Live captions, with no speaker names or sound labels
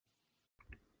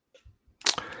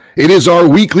It is our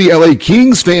weekly LA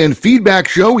Kings fan feedback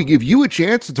show. We give you a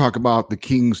chance to talk about the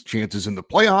Kings' chances in the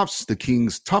playoffs, the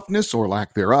Kings' toughness or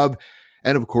lack thereof,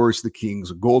 and of course, the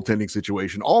Kings' goaltending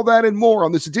situation. All that and more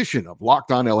on this edition of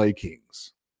Locked On LA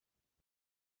Kings.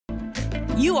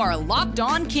 You are Locked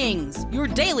On Kings, your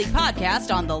daily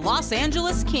podcast on the Los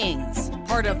Angeles Kings,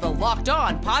 part of the Locked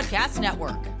On Podcast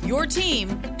Network, your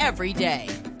team every day.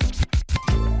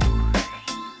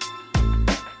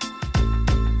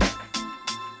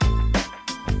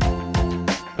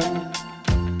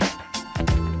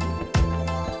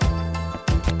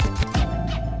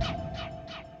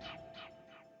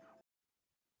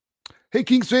 Hey,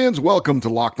 Kings fans, welcome to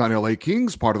Locked On LA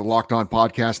Kings, part of the Locked On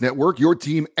Podcast Network, your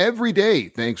team every day.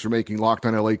 Thanks for making Locked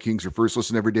On LA Kings your first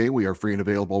listen every day. We are free and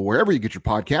available wherever you get your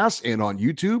podcasts and on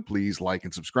YouTube. Please like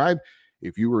and subscribe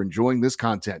if you are enjoying this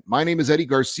content. My name is Eddie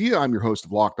Garcia. I'm your host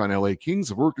of Locked On LA Kings.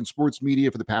 I've worked in sports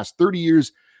media for the past 30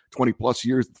 years, 20 plus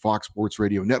years at the Fox Sports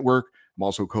Radio Network. I'm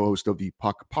also co-host of the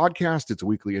Puck Podcast. It's a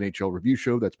weekly NHL review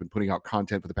show that's been putting out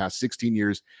content for the past 16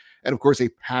 years. And of course, a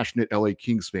passionate LA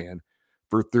Kings fan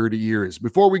for 30 years.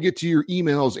 Before we get to your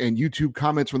emails and YouTube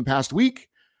comments from the past week,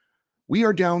 we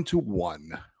are down to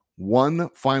one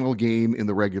final game in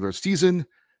the regular season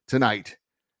tonight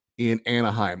in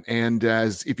Anaheim. And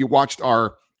as if you watched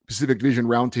our Pacific Division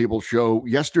Roundtable show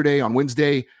yesterday on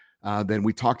Wednesday, then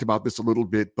we talked about this a little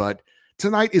bit, but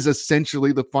tonight is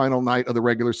essentially the final night of the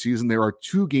regular season. There are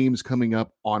two games coming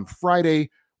up on Friday.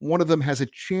 One of them has a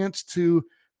chance to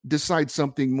decide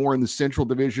something more in the Central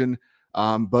Division.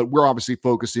 But we're obviously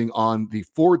focusing on the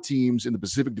four teams in the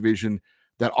Pacific Division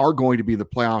that are going to be in the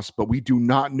playoffs, but we do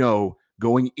not know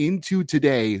going into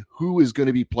today who is going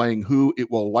to be playing who. It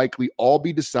will likely all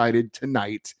be decided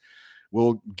tonight.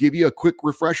 We'll give you a quick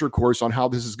refresher course on how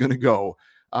this is going to go.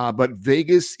 But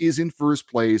Vegas is in first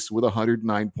place with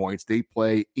 109 points. They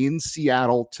play in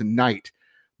Seattle tonight.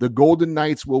 The Golden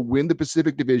Knights will win the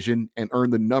Pacific Division and earn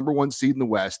the number one seed in the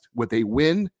West with a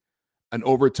win, an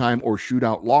overtime or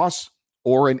shootout loss,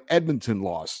 or an Edmonton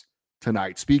loss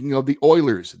tonight. Speaking of the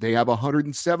Oilers, they have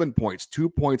 107 points, 2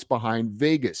 points behind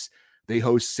Vegas. They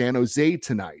host San Jose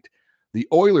tonight. The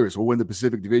Oilers will win the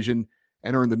Pacific Division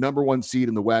and earn the number one seed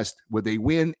in the West with a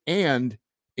win and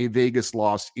a Vegas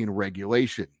loss in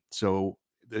regulation. So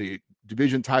the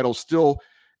division title still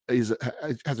has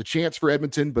a chance for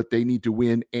Edmonton, but they need to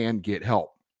win and get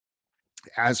help.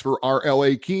 As for our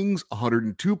LA Kings,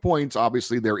 102 points.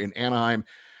 Obviously, they're in Anaheim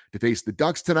to face the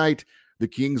Ducks tonight. The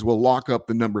Kings will lock up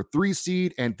the number 3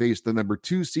 seed and face the number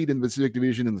 2 seed in the Pacific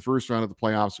Division in the first round of the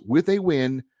playoffs with a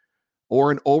win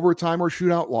or an overtime or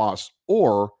shootout loss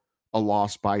or a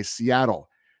loss by Seattle.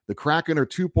 The Kraken are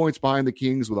 2 points behind the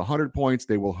Kings with 100 points.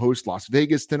 They will host Las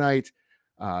Vegas tonight.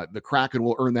 The Kraken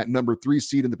will earn that number 3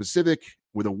 seed in the Pacific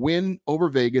with a win over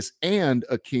Vegas and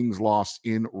a Kings loss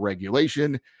in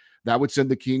regulation. That would send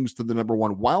the Kings to the number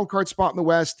 1 wildcard spot in the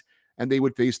West, and they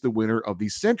would face the winner of the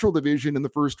Central Division in the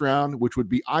first round, which would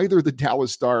be either the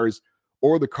Dallas Stars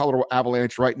or the Colorado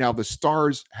Avalanche. Right now, the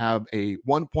Stars have a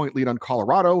 1-point lead on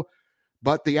Colorado,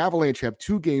 but the Avalanche have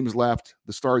 2 games left.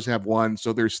 The Stars have 1,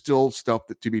 so there's still stuff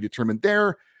to be determined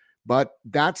there. But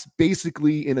that's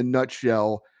basically, in a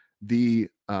nutshell, the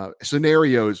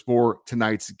scenarios for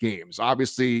tonight's games.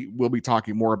 Obviously, we'll be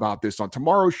talking more about this on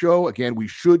tomorrow's show. Again, we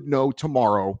should know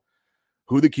tomorrow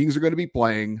who the Kings are going to be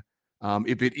playing.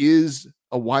 If it is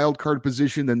a wild card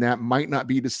position, then that might not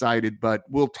be decided, but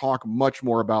we'll talk much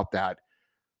more about that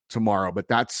tomorrow. But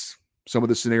that's some of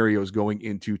the scenarios going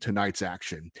into tonight's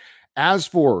action. As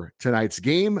for tonight's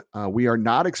game, we are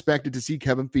not expected to see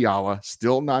Kevin Fiala,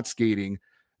 still not skating,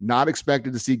 not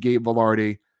expected to see Gabe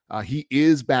Vilardi. He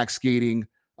is back skating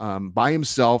by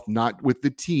himself, not with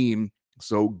the team.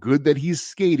 So good that he's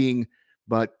skating.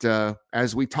 But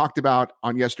as we talked about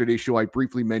on yesterday's show, I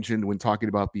briefly mentioned when talking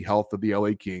about the health of the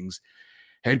LA Kings,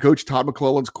 head coach Todd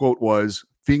McClellan's quote was,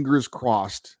 "Fingers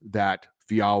crossed that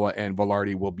Fiala and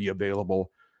Vilardi will be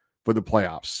available for the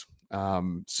playoffs."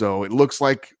 So it looks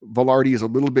like Vilardi is a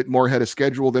little bit more ahead of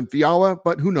schedule than Fiala,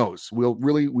 but who knows? We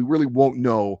really won't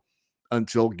know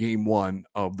until game 1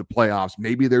 of the playoffs.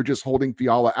 Maybe they're just holding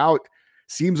Fiala out.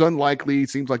 Seems unlikely.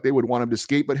 Seems like they would want him to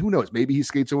skate, but who knows? Maybe he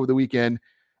skates over the weekend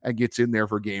and gets in there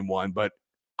for game 1. But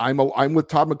I'm with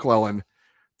Todd McClellan.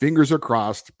 Fingers are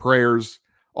crossed, prayers,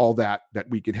 all that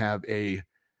we could have a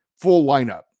full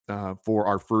lineup for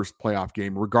our first playoff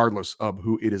game, regardless of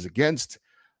who it is against.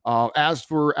 As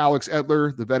for Alex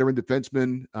Edler, the veteran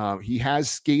defenseman, he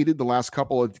has skated the last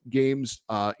couple of games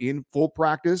in full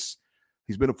practice.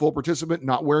 He's been a full participant,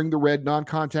 not wearing the red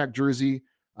non-contact jersey,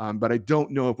 but I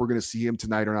don't know if we're going to see him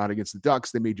tonight or not against the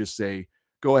Ducks. They may just say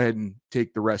go ahead and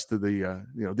take the rest of the,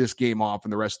 this game off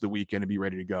and the rest of the weekend and be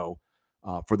ready to go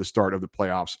for the start of the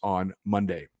playoffs on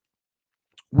Monday.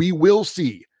 We will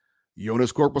see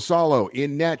Joonas Korpisalo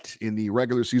in net in the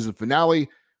regular season finale.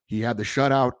 He had the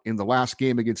shutout in the last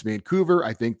game against Vancouver.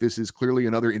 I think this is clearly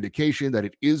another indication that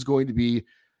it is going to be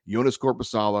Joonas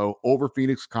Korpisalo over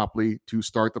Phoenix Copley to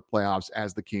start the playoffs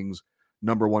as the Kings'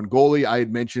 number one goalie. I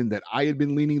had mentioned that I had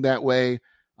been leaning that way.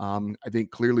 I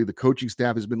think clearly the coaching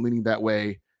staff has been leaning that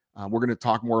way. We're going to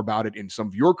talk more about it in some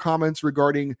of your comments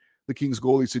regarding the Kings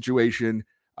goalie situation.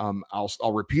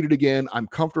 I'll repeat it again. I'm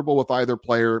comfortable with either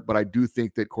player, but I do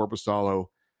think that Korpisalo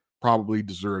probably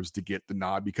deserves to get the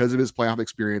nod because of his playoff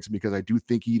experience, and because I do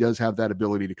think he does have that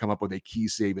ability to come up with a key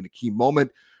save in a key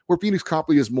moment, where Phoenix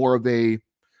Copley is more of a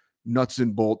nuts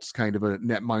and bolts kind of a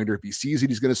netminder. If he sees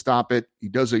it, he's going to stop it. He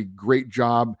does a great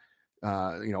job,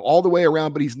 all the way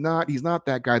around, but he's not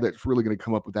that guy that's really going to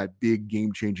come up with that big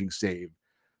game-changing save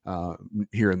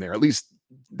here and there. At least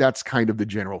that's kind of the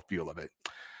general feel of it.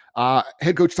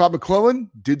 Head coach Todd McLellan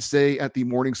did say at the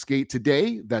morning skate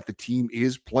today that the team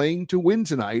is playing to win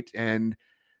tonight, and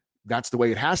that's the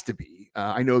way it has to be.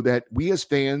 I know that we as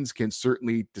fans can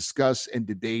certainly discuss and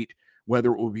debate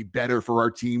whether it will be better for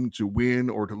our team to win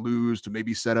or to lose, to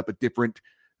maybe set up a different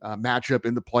matchup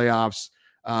in the playoffs.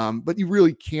 But you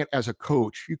really can't, as a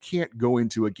coach, you can't go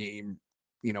into a game,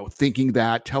 thinking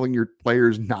that, telling your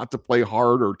players not to play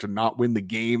hard or to not win the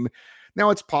game. Now,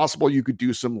 it's possible you could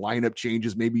do some lineup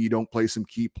changes. Maybe you don't play some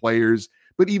key players,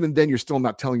 but even then, you're still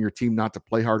not telling your team not to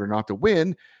play hard or not to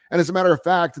win. And as a matter of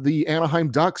fact, the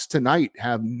Anaheim Ducks tonight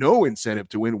have no incentive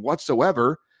to win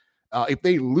whatsoever. If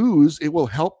they lose, it will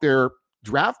help their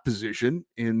draft position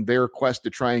in their quest to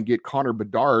try and get Connor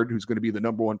Bedard, who's going to be the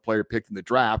number one player picked in the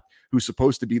draft, who's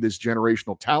supposed to be this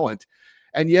generational talent.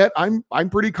 And yet, I'm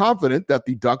pretty confident that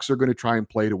the Ducks are going to try and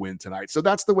play to win tonight. So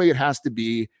that's the way it has to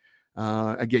be.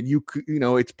 Again,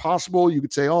 it's possible you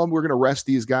could say, oh, we're going to rest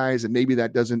these guys, and maybe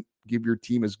that doesn't give your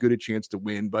team as good a chance to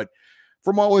win. But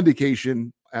from all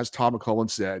indication, as Todd McLellan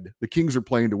said, the Kings are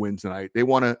playing to win tonight. They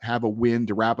want to have a win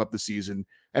to wrap up the season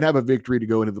and have a victory to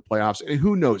go into the playoffs. And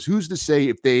who knows? Who's to say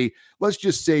if let's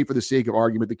just say for the sake of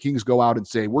argument, the Kings go out and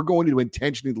say, we're going to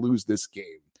intentionally lose this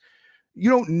game. You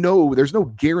don't know. There's no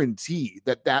guarantee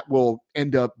that will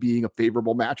end up being a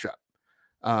favorable matchup.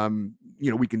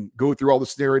 We can go through all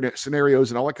the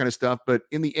scenarios and all that kind of stuff, but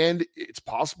in the end, it's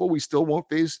possible we still won't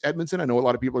face Edmonton. I know a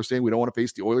lot of people are saying we don't want to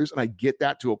face the Oilers, and I get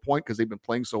that to a point because they've been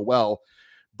playing so well.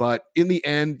 But in the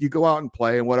end, you go out and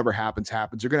play, and whatever happens,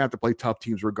 happens. You're going to have to play tough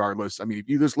teams regardless. I mean, if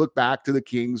you just look back to the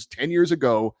Kings 10 years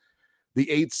ago, the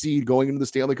 8th seed going into the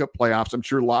Stanley Cup playoffs, I'm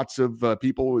sure lots of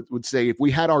people would say if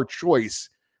we had our choice,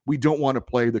 we don't want to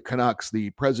play the Canucks, the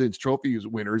President's Trophy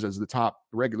winners, as the top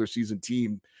regular season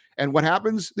team. And what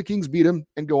happens? The Kings beat them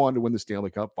and go on to win the Stanley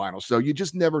Cup final. So you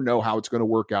just never know how it's going to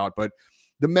work out. But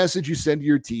the message you send to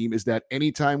your team is that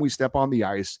anytime we step on the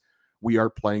ice, we are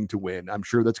playing to win. I'm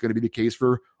sure that's going to be the case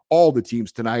for all the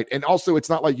teams tonight. And also, it's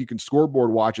not like you can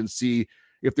scoreboard watch and see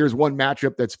if there's one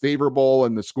matchup that's favorable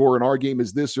and the score in our game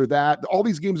is this or that. All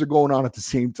these games are going on at the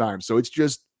same time. So it's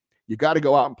just, you got to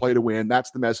go out and play to win.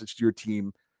 That's the message to your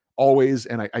team always.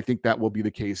 And I think that will be the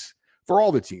case for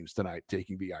all the teams tonight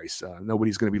taking the ice.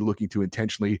 Nobody's going to be looking to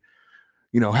intentionally,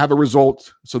 have a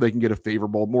result so they can get a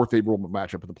more favorable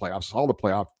matchup in the playoffs. All the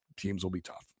playoff teams will be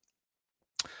tough.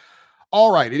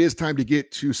 All right, it is time to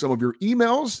get to some of your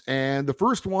emails. And the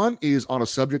first one is on a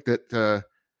subject that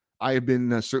I have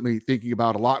been certainly thinking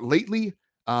about a lot lately.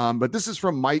 But this is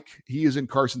from Mike. He is in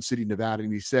Carson City, Nevada,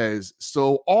 and he says,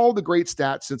 so all the great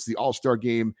stats since the All-Star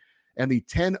game and the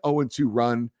 10-0-2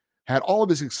 run had all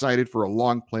of us excited for a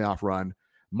long playoff run.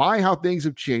 How things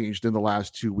have changed in the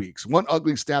last 2 weeks. One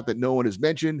ugly stat that no one has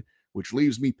mentioned, which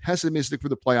leaves me pessimistic for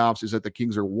the playoffs, is that the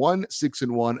Kings are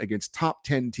 1-6-1 against top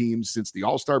 10 teams since the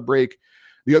All-Star break.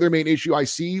 The other main issue I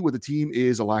see with the team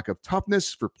is a lack of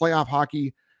toughness for playoff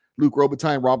hockey. Luc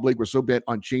Robitaille and Rob Blake were so bent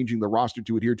on changing the roster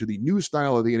to adhere to the new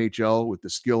style of the NHL with the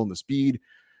skill and the speed.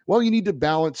 Well, you need to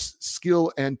balance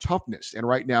skill and toughness, and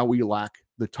right now we lack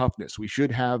the toughness. We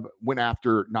should have went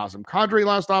after Nazem Kadri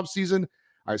last offseason.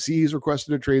 I see he's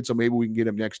requested a trade, so maybe we can get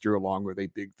him next year along with a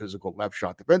big physical left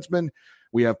shot defenseman.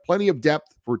 We have plenty of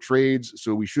depth for trades,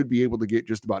 so we should be able to get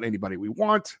just about anybody we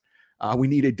want. We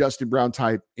need a Dustin Brown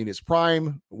type in his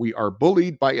prime. We are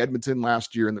bullied by Edmonton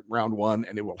last year in the round one,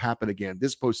 and it will happen again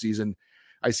this postseason.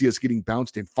 I see us getting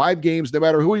bounced in 5 games, no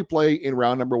matter who we play in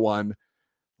round number 1.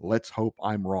 Let's hope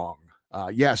I'm wrong.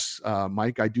 Yes,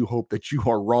 Mike, I do hope that you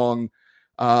are wrong.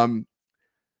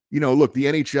 Look, the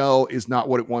NHL is not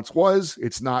what it once was.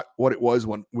 It's not what it was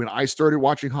when I started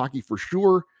watching hockey, for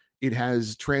sure. it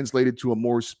has translated to a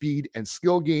more speed and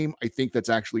skill game. I think that's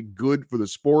actually good for the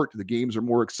sport. The games are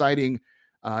more exciting.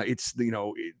 It's,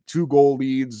 2-goal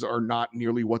leads are not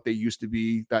nearly what they used to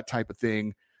be, that type of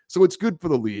thing. So it's good for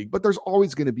the league, but there's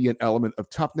always going to be an element of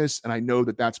toughness. And I know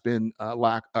that that's been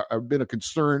been a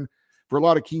concern for a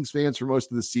lot of Kings fans for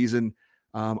most of the season.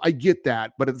 I get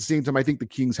that, but at the same time, I think the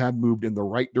Kings have moved in the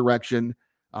right direction.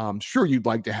 Sure, you'd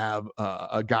like to have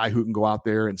a guy who can go out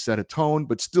there and set a tone,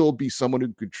 but still be someone who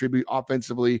can contribute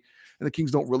offensively. And the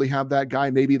Kings don't really have that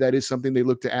guy. Maybe that is something they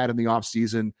look to add in the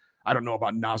offseason. I don't know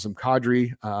about Nazem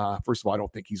Kadri. First of all, I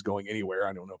don't think he's going anywhere.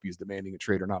 I don't know if he's demanding a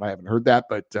trade or not. I haven't heard that,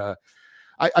 but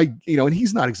and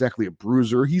he's not exactly a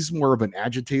bruiser. He's more of an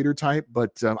agitator type,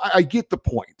 but I get the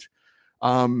point.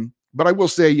 But I will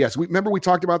say, yes, remember we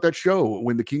talked about that show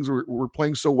when the Kings were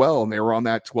playing so well and they were on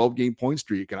that 12-game point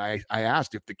streak. And I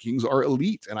asked if the Kings are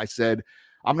elite. And I said,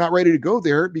 I'm not ready to go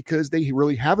there because they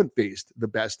really haven't faced the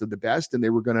best of the best. And they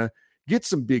were going to get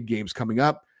some big games coming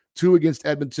up, 2 against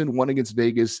Edmonton, 1 against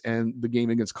Vegas, and the game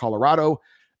against Colorado.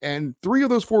 And 3 of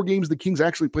those 4 games, the Kings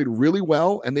actually played really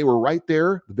well, and they were right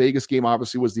there. The Vegas game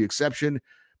obviously was the exception.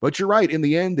 But you're right. In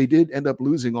the end, they did end up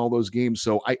losing all those games.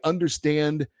 So I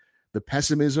understand the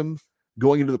pessimism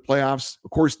going into the playoffs.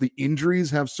 Of course, the injuries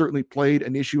have certainly played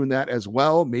an issue in that as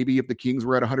well. Maybe if the Kings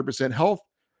were at 100% health,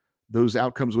 those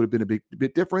outcomes would have been a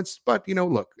bit different. But,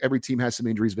 look, every team has some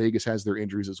injuries. Vegas has their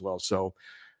injuries as well. So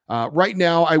right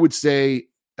now, I would say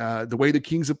the way the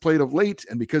Kings have played of late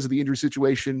and because of the injury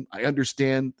situation, I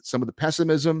understand some of the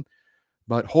pessimism,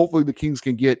 but hopefully the Kings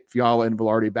can get Fiala and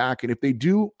Velarde back. And if they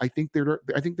do, I think they're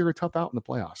a tough out in the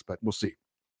playoffs, but we'll see.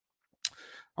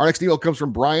 Our next email comes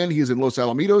from Brian. He is in Los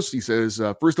Alamitos. He says,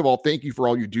 first of all, thank you for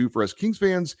all you do for us Kings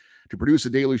fans. To produce a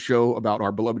daily show about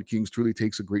our beloved Kings truly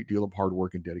takes a great deal of hard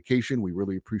work and dedication. We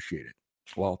really appreciate it.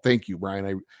 Well, thank you, Brian.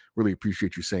 I really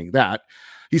appreciate you saying that.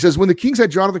 He says, when the Kings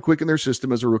had Jonathan Quick in their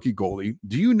system as a rookie goalie,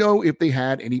 do you know if they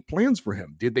had any plans for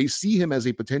him? Did they see him as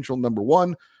a potential number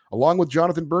one along with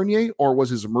Jonathan Bernier, or was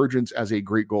his emergence as a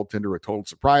great goaltender a total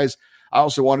surprise? I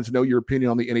also wanted to know your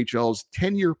opinion on the NHL's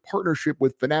 10-year partnership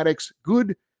with Fanatics.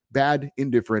 Good, bad,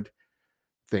 indifferent.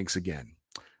 Thanks again.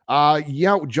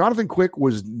 Jonathan Quick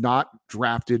was not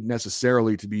drafted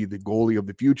necessarily to be the goalie of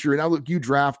the future. Now, look, you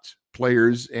draft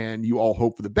players and you all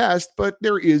hope for the best, but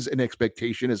there is an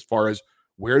expectation as far as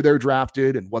where they're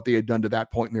drafted and what they had done to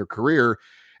that point in their career.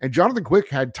 And Jonathan Quick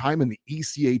had time in the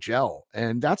ECHL,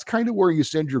 and that's kind of where you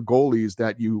send your goalies,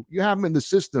 that you have them in the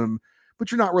system,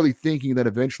 but you're not really thinking that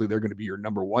eventually they're going to be your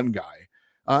number one guy.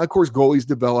 Of course, goalies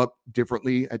develop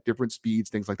differently at different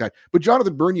speeds, things like that. But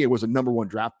Jonathan Bernier was a number one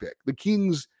draft pick. The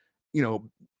Kings,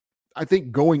 I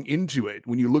think going into it,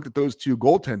 when you looked at those 2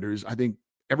 goaltenders, I think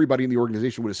everybody in the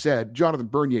organization would have said, Jonathan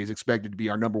Bernier is expected to be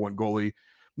our number one goalie.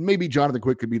 Maybe Jonathan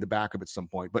Quick could be the backup at some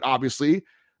point. But obviously,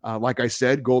 like I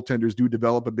said, goaltenders do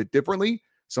develop a bit differently.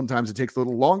 Sometimes it takes a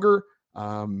little longer.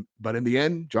 But in the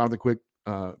end, Jonathan Quick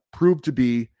proved to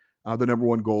be the number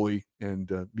one goalie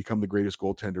and become the greatest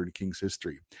goaltender in Kings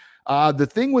history. The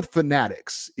thing with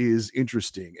Fanatics is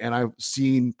interesting. And I've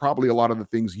seen probably a lot of the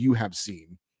things you have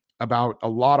seen about a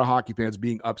lot of hockey fans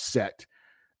being upset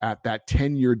at that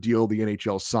 10-year deal the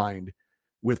NHL signed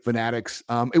with Fanatics.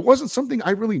 It wasn't something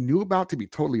I really knew about, to be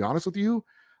totally honest with you.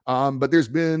 But there's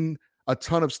been a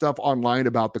ton of stuff online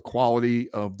about the quality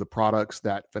of the products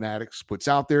that Fanatics puts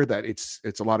out there, that it's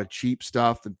a lot of cheap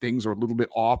stuff and things are a little bit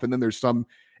off. And then there's some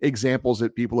examples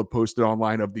that people have posted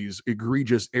online of these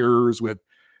egregious errors with,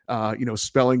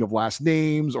 spelling of last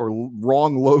names or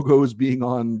wrong logos being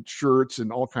on shirts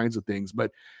and all kinds of things.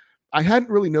 But I hadn't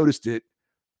really noticed it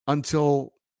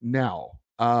until now.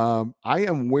 I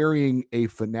am wearing a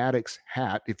Fanatics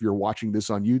hat if you're watching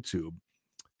this on YouTube.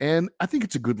 And I think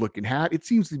it's a good looking hat. It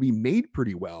seems to be made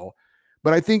pretty well.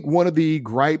 But I think one of the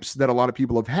gripes that a lot of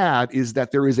people have had is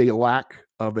that there is a lack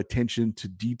of attention to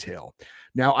detail.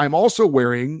 Now, I'm also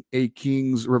wearing a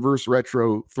Kings reverse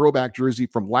retro throwback jersey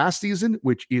from last season,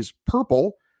 which is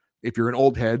purple. If you're an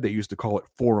old head, they used to call it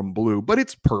Forum Blue, but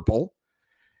it's purple.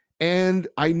 And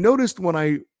I noticed when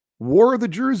I wore the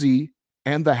jersey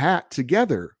and the hat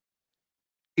together,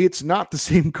 it's not the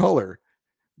same color.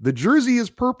 The jersey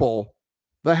is purple.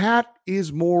 The hat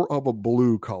is more of a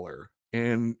blue color.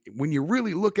 And when you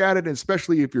really look at it,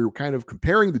 especially if you're kind of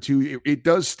comparing the two, it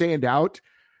does stand out.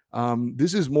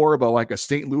 This is more of a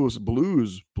St. Louis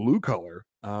Blues blue color,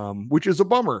 which is a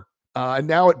bummer. And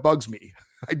now it bugs me.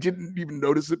 I didn't even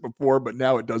notice it before, but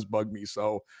now it does bug me.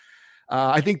 So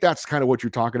I think that's kind of what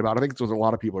you're talking about. I think that's what a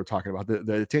lot of people are talking about.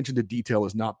 The attention to detail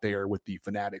is not there with the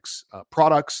Fanatics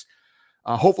products.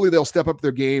 Hopefully they'll step up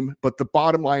their game, but the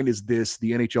bottom line is this: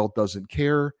 the NHL doesn't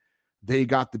care. They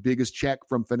got the biggest check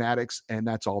from Fanatics, and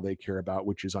that's all they care about,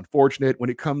 which is unfortunate. When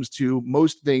it comes to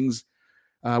most things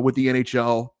with the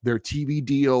NHL, their TV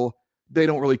deal, they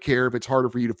don't really care if it's harder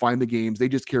for you to find the games. They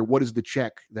just care what is the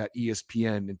check that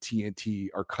ESPN and TNT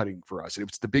are cutting for us. And if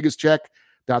it's the biggest check,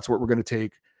 that's what we're going to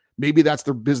take. Maybe that's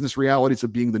the business realities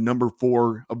of being the number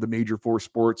 4 of the major 4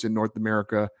 sports in North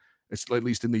America, at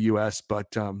least in the US,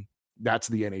 but that's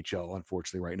the NHL,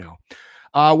 unfortunately, right now.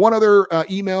 One other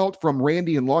email from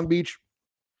Randy in Long Beach.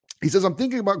 He says, I'm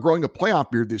thinking about growing a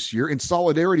playoff beard this year in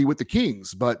solidarity with the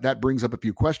Kings, but that brings up a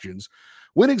few questions.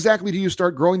 When exactly do you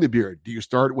start growing the beard? Do you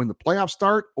start when the playoffs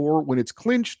start, or when it's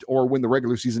clinched, or when the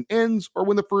regular season ends, or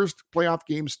when the first playoff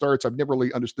game starts? I've never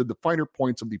really understood the finer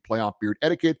points of the playoff beard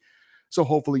etiquette, so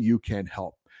hopefully you can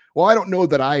help. Well, I don't know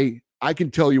that I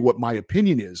can tell you what my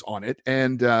opinion is on it,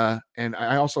 and I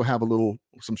also have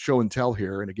some show and tell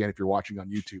here. And again, if you're watching on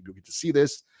YouTube, you'll get to see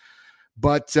this.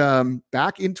 But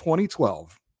back in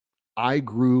 2012, I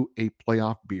grew a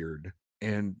playoff beard,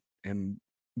 and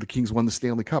the Kings won the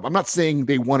Stanley Cup. I'm not saying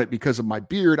they won it because of my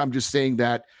beard. I'm just saying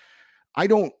that I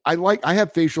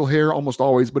have facial hair almost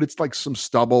always, but it's like some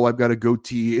stubble. I've got a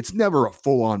goatee. It's never a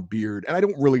full-on beard. And I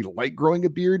don't really like growing a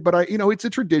beard, but it's a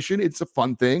tradition. It's a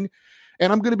fun thing.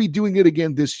 And I'm going to be doing it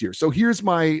again this year. So here's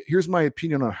my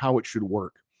opinion on how it should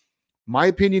work. My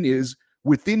opinion is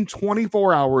within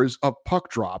 24 hours of puck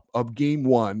drop of game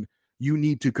 1, you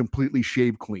need to completely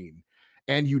shave clean.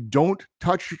 And you don't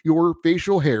touch your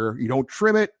facial hair. You don't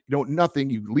trim it. You don't nothing.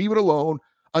 You leave it alone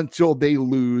until they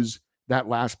lose that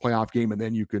last playoff game. And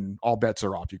then all bets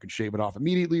are off. You can shave it off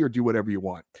immediately or do whatever you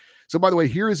want. So by the way,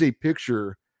 here is a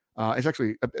picture.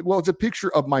 It's a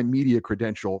picture of my media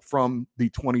credential from the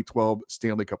 2012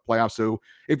 Stanley Cup playoffs. So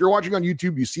if you're watching on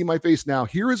YouTube, you see my face now.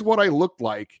 Here is what I looked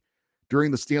like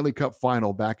during the Stanley Cup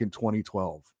final back in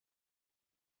 2012.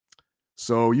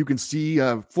 So you can see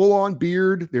a full-on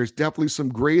beard. There's definitely some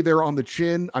gray there on the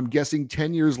chin. I'm guessing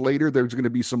 10 years later, there's going to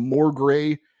be some more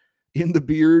gray in the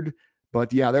beard.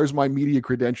 But yeah, there's my media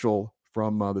credential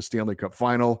from the Stanley Cup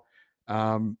final.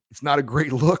 It's not a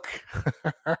great look,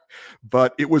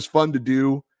 but it was fun to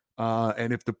do.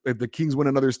 And if the Kings win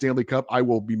another Stanley Cup, I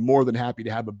will be more than happy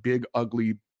to have a big,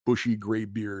 ugly, bushy gray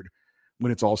beard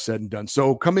when it's all said and done.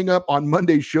 So coming up on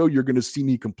Monday's show, you're going to see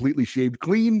me completely shaved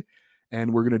clean.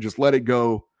 And we're going to just let it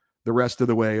go the rest of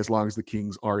the way as long as the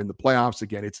Kings are in the playoffs.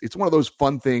 Again, it's one of those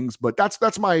fun things, but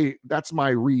that's my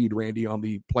read, Randy, on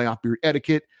the playoff beard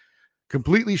etiquette.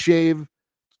 Completely shave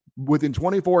within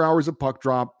 24 hours of puck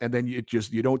drop, and then you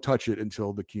don't touch it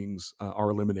until the Kings are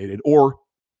eliminated or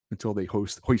until they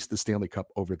hoist the Stanley Cup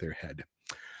over their head.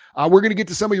 We're going to get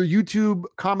to some of your YouTube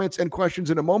comments and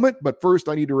questions in a moment, but first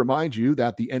I need to remind you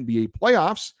that the NBA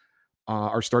playoffs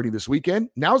are starting this weekend.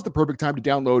 Now's the perfect time to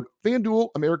download FanDuel,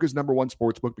 America's #1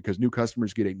 sportsbook, because new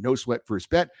customers get a no-sweat first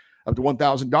bet up to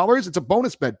 $1,000. It's a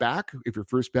bonus bet back if your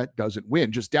first bet doesn't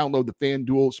win. Just download the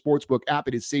FanDuel Sportsbook app.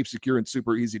 It is safe, secure, and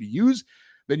super easy to use.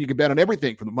 Then you can bet on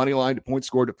everything from the money line to points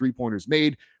scored to three-pointers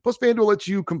made. Plus, FanDuel lets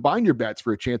you combine your bets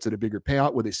for a chance at a bigger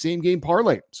payout with a same-game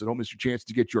parlay. So don't miss your chance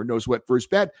to get your no-sweat first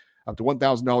bet up to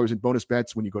 $1,000 in bonus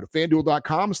bets when you go to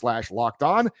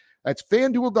FanDuel.com/lockedon. That's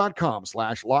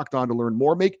FanDuel.com/lockedon to learn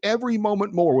more. Make every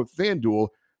moment more with FanDuel,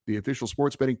 the official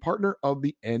sports betting partner of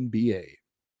the NBA.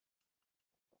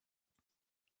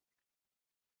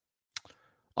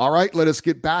 All right, let us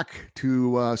get back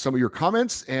to some of your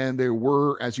comments. And there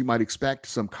were, as you might expect,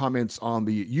 some comments on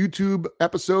the YouTube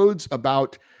episodes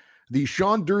about the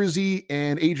Sean Durzi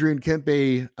and Adrian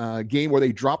Kempe game where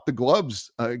they dropped the gloves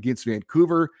against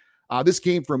Vancouver. This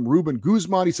came from Ruben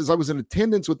Guzman. He says, I was in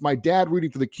attendance with my dad rooting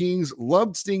for the Kings.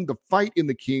 Loved seeing the fight in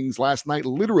the Kings last night,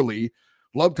 literally.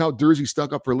 Loved how Durzi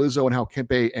stuck up for Lizzo and how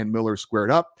Kempe and Miller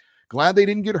squared up. Glad they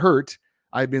didn't get hurt.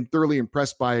 I've been thoroughly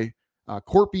impressed by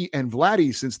Corpy and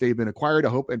Vladdy since they've been acquired. I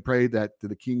hope and pray that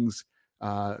the Kings,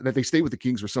 that they stay with the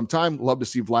Kings for some time. Love to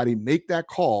see Vladdy make that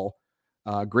call.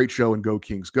 Great show and go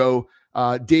Kings go.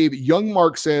 Dave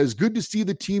Youngmark says, good to see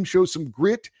the team show some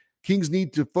grit. Kings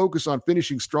need to focus on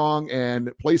finishing strong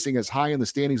and placing as high in the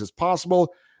standings as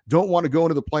possible. Don't want to go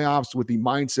into the playoffs with the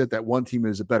mindset that one team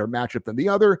is a better matchup than the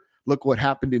other. Look what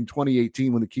happened in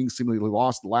 2018 when the Kings seemingly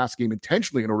lost the last game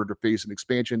intentionally in order to face an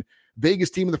expansion Vegas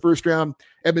team in the first round.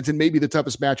 Edmonton may be the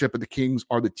toughest matchup, but the Kings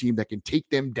are the team that can take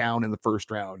them down in the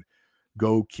first round.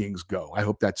 Go Kings, go! I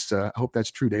hope that's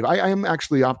true, Dave. I am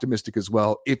actually optimistic as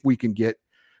well. If we can get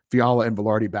Fiala and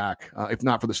Velarde back, if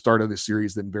not for the start of this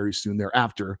series, then very soon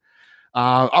thereafter.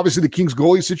 Obviously, the Kings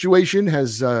goalie situation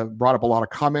has brought up a lot of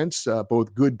comments,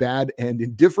 both good, bad, and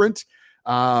indifferent.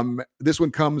 This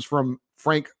one comes from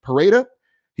Frank Pareda.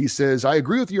 He says, I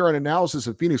agree with your analysis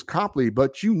of Phoenix Copley,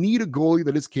 but you need a goalie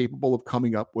that is capable of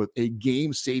coming up with a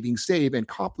game-saving save, and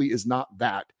Copley is not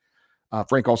that.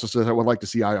 Frank also says, I would like to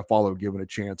see Iafallo given a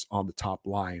chance on the top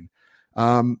line.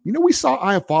 We saw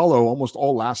Iafallo almost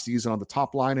all last season on the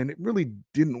top line, and it really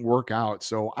didn't work out.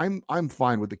 So I'm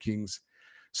fine with the Kings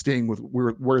staying with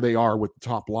where they are with the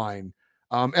top line.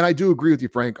 And I do agree with you,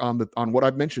 Frank, on what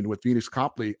I've mentioned with Phoenix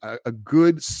Copley, a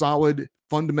good, solid,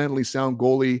 fundamentally sound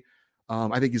goalie.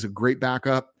 I think he's a great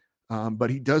backup, but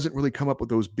he doesn't really come up with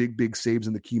those big saves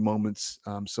in the key moments.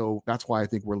 So that's why I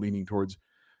think we're leaning towards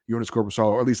Joonas Korpisalo,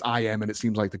 or at least I am, and it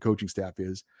seems like the coaching staff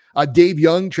is. Dave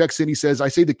Young checks in. He says, I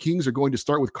say the Kings are going to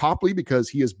start with Copley because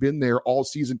he has been there all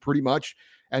season pretty much,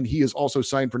 and he is also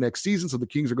signed for next season, so the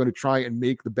Kings are going to try and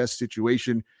make the best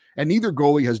situation, and neither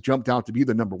goalie has jumped out to be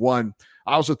the number one.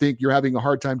 I also think you're having a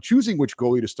hard time choosing which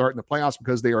goalie to start in the playoffs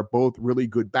because they are both really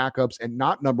good backups and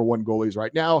not number one goalies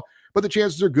right now, but the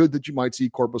chances are good that you might see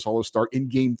Korpisalo start in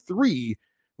Game 3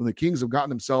 when the Kings have gotten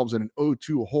themselves in an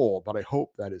 0-2 hole, but I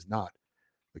hope that is not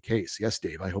the case. Yes,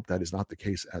 Dave, I hope that is not the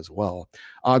case as well.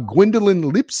 Gwendolyn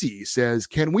Lipsy says,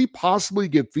 can we possibly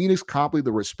give Phoenix Copley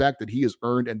the respect that he has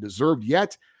earned and deserved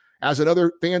yet? As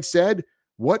another fan said,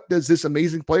 what does this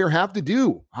amazing player have to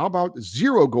do? How about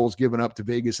 0 goals given up to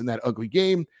Vegas in that ugly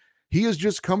game? He has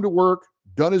just come to work,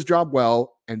 done his job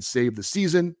well, and saved the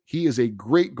season. He is a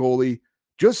great goalie.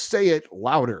 Just say it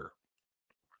louder.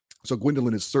 So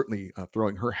Gwendolyn is certainly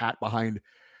throwing her hat behind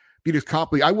Phoenix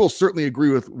Copley. I will certainly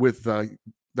agree with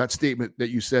that statement that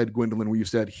you said, Gwendolyn, where you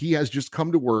said he has just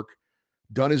come to work,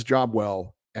 done his job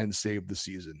well, and saved the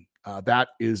season. That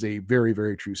is a very,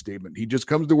 very true statement. He just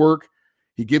comes to work.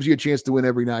 He gives you a chance to win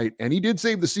every night, and he did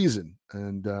save the season.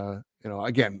 And,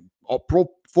 again,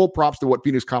 full props to what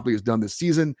Phoenix Copley has done this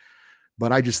season,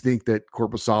 but I just think that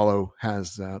Korpisalo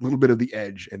has a little bit of the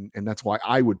edge, and that's why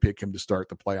I would pick him to start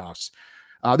the playoffs.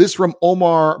 This from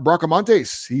Omar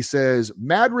Bracamontes. He says,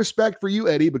 mad respect for you,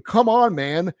 Eddie, but come on,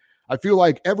 man. I feel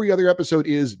like every other episode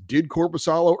is, did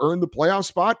Korpisalo earn the playoff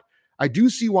spot? I do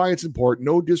see why it's important.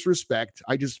 No disrespect.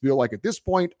 I just feel like at this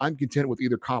point, I'm content with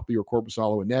either Copley or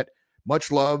Korpisalo in net.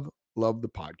 Much love the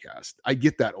podcast. I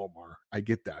get that, Omar. I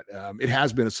get that. It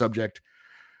has been a subject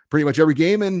pretty much every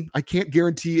game, and I can't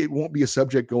guarantee it won't be a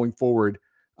subject going forward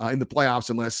in the playoffs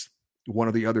unless one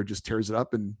or the other just tears it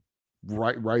up and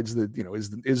rides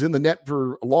is in the net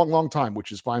for a long time,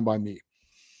 which is fine by me.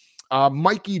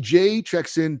 Mikey J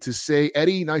checks in to say,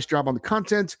 Eddie, nice job on the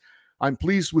content. I'm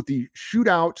pleased with the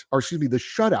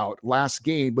shutout last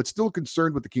game, but still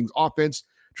concerned with the Kings offense.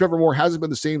 Trevor Moore hasn't been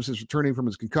the same since returning from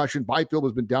his concussion. Byfield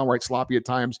has been downright sloppy at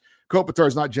times. Kopitar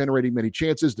is not generating many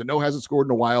chances. Dano hasn't scored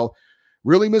in a while.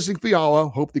 Really missing Fiala.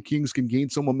 Hope the Kings can gain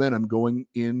some momentum going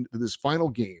into this final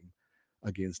game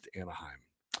against Anaheim.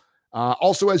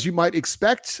 Also, as you might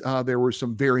expect, there were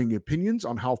some varying opinions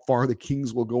on how far the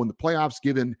Kings will go in the playoffs,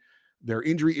 given their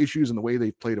injury issues and the way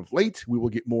they've played of late. We will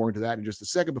get more into that in just a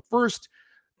second. But first,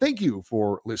 thank you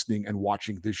for listening and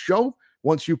watching this show.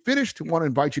 Once you've finished, I want to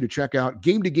invite you to check out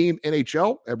Game to Game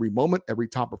NHL. Every moment, every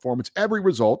top performance, every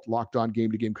result. Locked On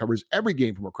Game to Game covers every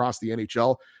game from across the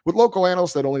NHL with local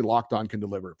analysts that only Locked On can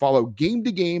deliver. Follow Game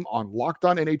to Game on Locked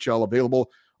On NHL,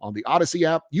 available on the Odyssey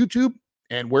app, YouTube,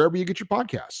 and wherever you get your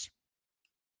podcasts.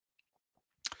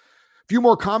 Few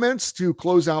more comments to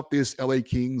close out this LA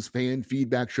Kings fan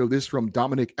feedback show. This from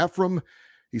Dominic Ephraim.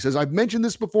 He says, I've mentioned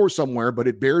this before somewhere, but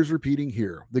it bears repeating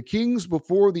here. The Kings,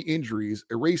 before the injuries,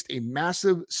 erased a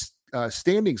massive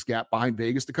standings gap behind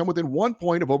Vegas to come within 1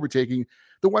 point of overtaking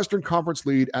the Western Conference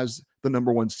lead as the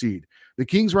number one seed. The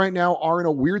Kings right now are in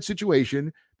a weird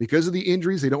situation because of the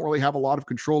injuries. They don't really have a lot of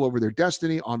control over their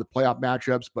destiny on the playoff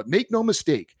matchups, but make no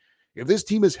mistake, if this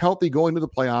team is healthy going to the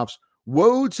playoffs,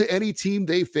 woe to any team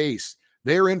they face.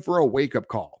 They're in for a wake-up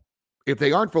call. If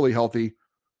they aren't fully healthy,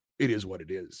 it is what it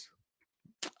is.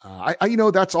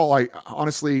 That's all.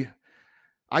 Honestly,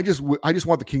 I just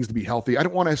want the Kings to be healthy. I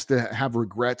don't want us to have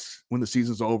regrets when the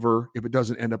season's over if it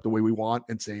doesn't end up the way we want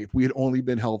and say, if we had only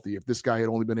been healthy, if this guy had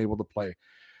only been able to play.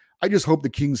 I just hope the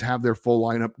Kings have their full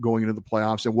lineup going into the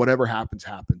playoffs, and whatever happens,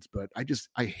 happens. But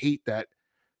I hate that,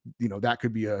 that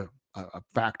could be a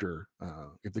factor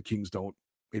if the Kings don't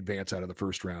advance out of the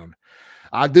first round.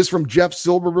 This from Jeff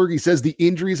Silverberg. He says the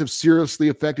injuries have seriously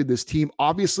affected this team.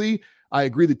 Obviously, I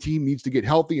agree the team needs to get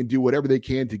healthy and do whatever they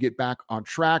can to get back on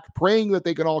track, praying that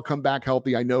they can all come back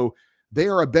healthy. I know they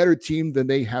are a better team than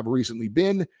they have recently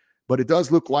been, but it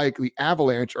does look like the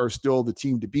Avalanche are still the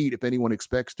team to beat if anyone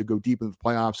expects to go deep into the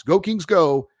playoffs. Go Kings,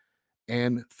 go.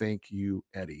 And thank you,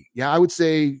 Eddie. Yeah, I would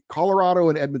say Colorado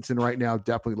and Edmonton right now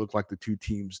definitely look like the two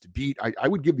teams to beat. I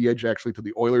would give the edge actually to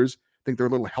the Oilers. I think they're a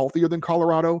little healthier than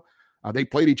Colorado. They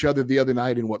played each other the other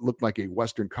night in what looked like a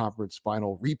Western Conference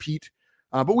final repeat,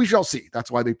 but we shall see. That's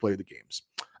why they play the games.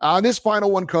 This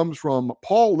final one comes from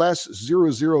Paul Less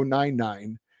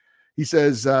 0099. He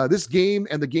says, this game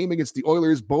and the game against the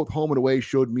Oilers, both home and away,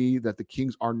 showed me that the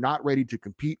Kings are not ready to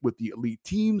compete with the elite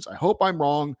teams. I hope I'm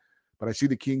wrong, but I see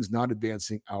the Kings not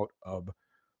advancing out of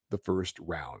the first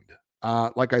round.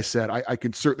 Like I said, I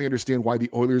can certainly understand why the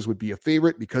Oilers would be a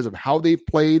favorite because of how they've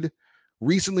played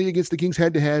recently against the Kings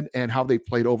head-to-head and how they've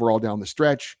played overall down the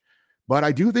stretch. But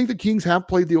I do think the Kings have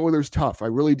played the Oilers tough. I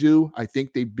really do. I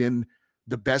think they've been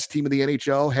the best team in the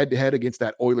NHL head-to-head against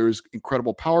that Oilers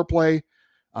incredible power play.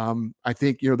 I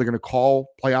think, they're going to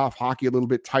call playoff hockey a little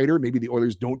bit tighter. Maybe the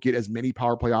Oilers don't get as many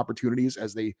power play opportunities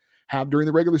as they have during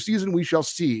the regular season. We shall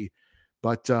see.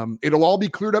 But it'll all be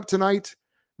cleared up tonight.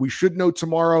 We should know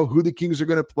tomorrow who the Kings are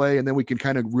going to play, and then we can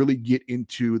kind of really get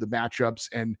into the matchups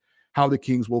and how the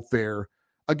Kings will fare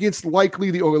against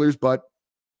likely the Oilers, but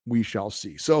we shall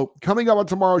see. So coming up on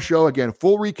tomorrow's show, again,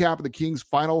 full recap of the Kings'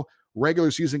 final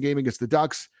regular season game against the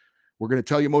Ducks. We're going to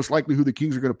tell you most likely who the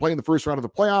Kings are going to play in the first round of the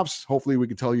playoffs. Hopefully we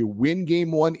can tell you when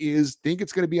game one is. Think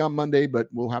it's going to be on Monday, but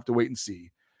we'll have to wait and see.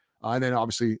 And then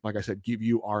obviously, like I said, give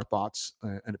you our thoughts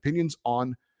and opinions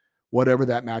on whatever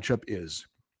that matchup is.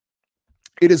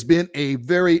 It has been a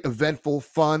very eventful,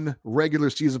 fun regular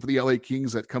season for the LA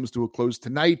Kings that comes to a close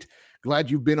tonight.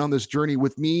 Glad you've been on this journey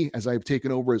with me as I've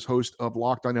taken over as host of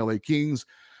Locked on LA Kings.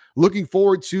 Looking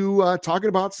forward to talking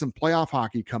about some playoff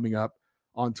hockey coming up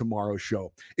on tomorrow's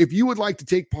show. If you would like to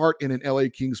take part in an LA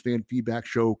Kings fan feedback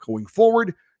show going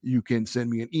forward, you can send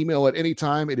me an email at any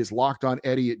time. It is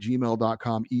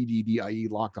lockedoneddie@gmail.com, EDDIE,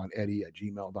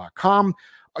 lockedoneddie@gmail.com.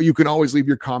 You can always leave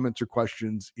your comments or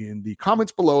questions in the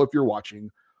comments below if you're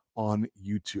watching on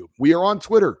YouTube. We are on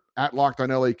Twitter at Locked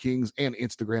on LA Kings and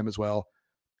Instagram as well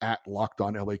at Locked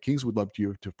on LA Kings. We'd love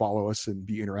you to follow us and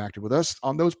be interactive with us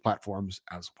on those platforms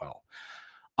as well.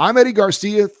 I'm Eddie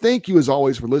Garcia. Thank you as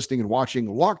always for listening and watching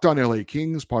Locked on LA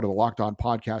Kings, part of the Locked on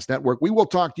Podcast Network. We will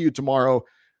talk to you tomorrow.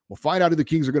 We'll find out who the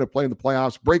Kings are going to play in the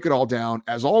playoffs, break it all down.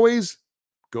 As always,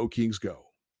 go Kings go.